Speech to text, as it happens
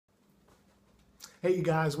Hey you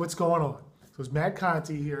guys, what's going on? So it's Matt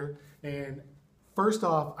Conti here, and first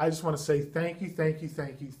off, I just want to say thank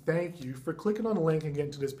you for clicking on the link and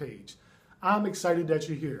getting to this page. I'm excited that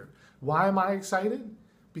you're here. Why am I excited?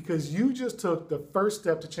 Because you just took the first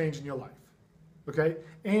step to changing your life, okay?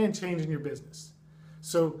 And changing your business.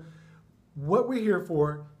 So what we're here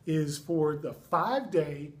for is for the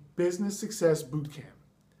 5-day business success bootcamp.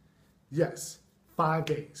 Yes, 5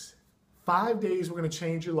 days. 5 days we're going to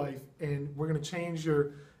change your life, and we're going to change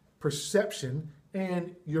your perception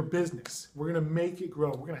and your business. We're going to make it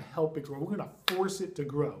grow. We're going to help it grow. We're going to force it to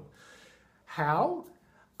grow. How?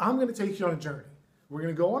 I'm going to take you on a journey. We're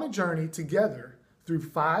going to go on a journey together through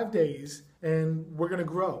 5 days, and we're going to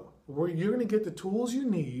grow. You're going to get the tools you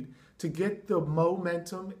need to get the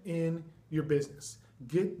momentum in your business.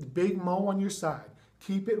 Get the big mo on your side.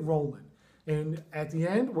 Keep it rolling. And at the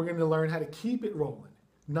end, we're going to learn how to keep it rolling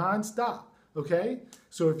nonstop, okay?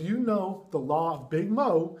 So if you know the law of big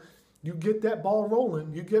mo, you get that ball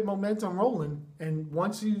rolling, you get momentum rolling, and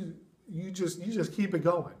once you just keep it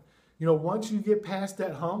going. You know, once you get past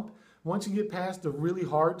that hump, once you get past the really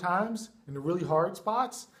hard times and the really hard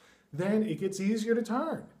spots, then it gets easier to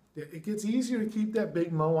turn. It gets easier to keep that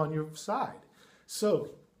big mo on your side.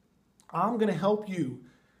 So I'm going to help you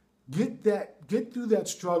get through that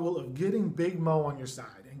struggle of getting big mo on your side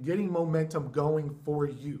and getting momentum going for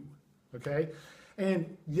you, okay?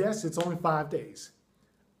 And yes, it's only 5 days.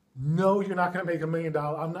 No, you're not going to make $1 million.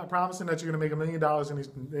 I'm not promising that you're going to make $1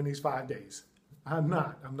 million in these 5 days. I'm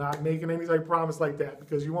not making any like promise like that,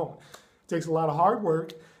 because you won't. It takes a lot of hard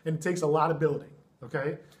work, and it takes a lot of building,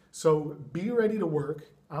 okay? So be ready to work.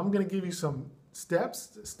 I'm going to give you some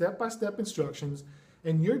step-by-step instructions,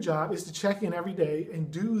 and your job is to check in every day and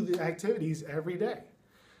do the activities every day.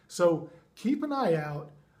 So keep an eye out,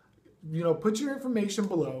 you know, put your information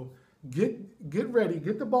below, get ready,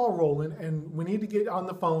 get the ball rolling, and we need to get on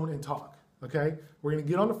the phone and talk, okay? We're going to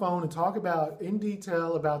get on the phone and talk about in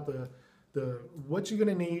detail about the what you're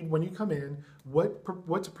going to need when you come in,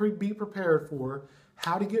 what to be prepared for,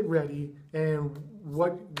 how to get ready, and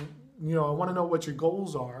what, you know, I want to know what your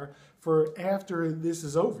goals are for after this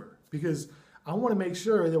is over, because I want to make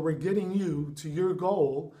sure that we're getting you to your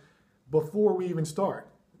goal before we even start.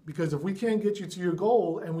 Because if we can't get you to your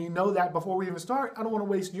goal and we know that before we even start, I don't want to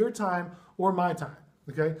waste your time or my time,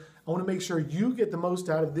 okay? I want to make sure you get the most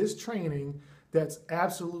out of this training that's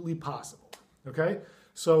absolutely possible, okay?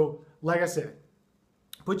 So, like I said,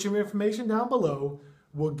 put your information down below.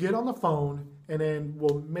 We'll get on the phone, and then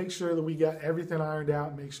we'll make sure that we got everything ironed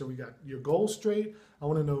out, make sure we got your goals straight. I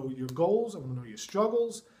want to know your goals. I want to know your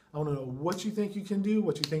struggles. I want to know what you think you can do,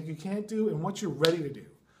 what you think you can't do, and what you're ready to do.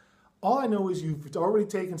 All I know is you've already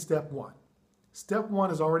taken step 1. Step 1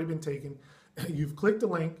 has already been taken. You've clicked the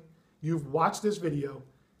link. You've watched this video.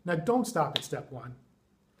 Now don't stop at step 1.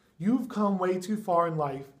 You've come way too far in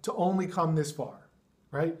life to only come this far,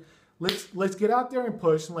 right? Let's get out there and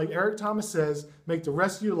push, and like Eric Thomas says, make the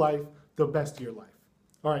rest of your life the best of your life.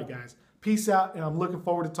 All right, guys. Peace out, and I'm looking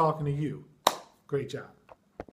forward to talking to you. Great job.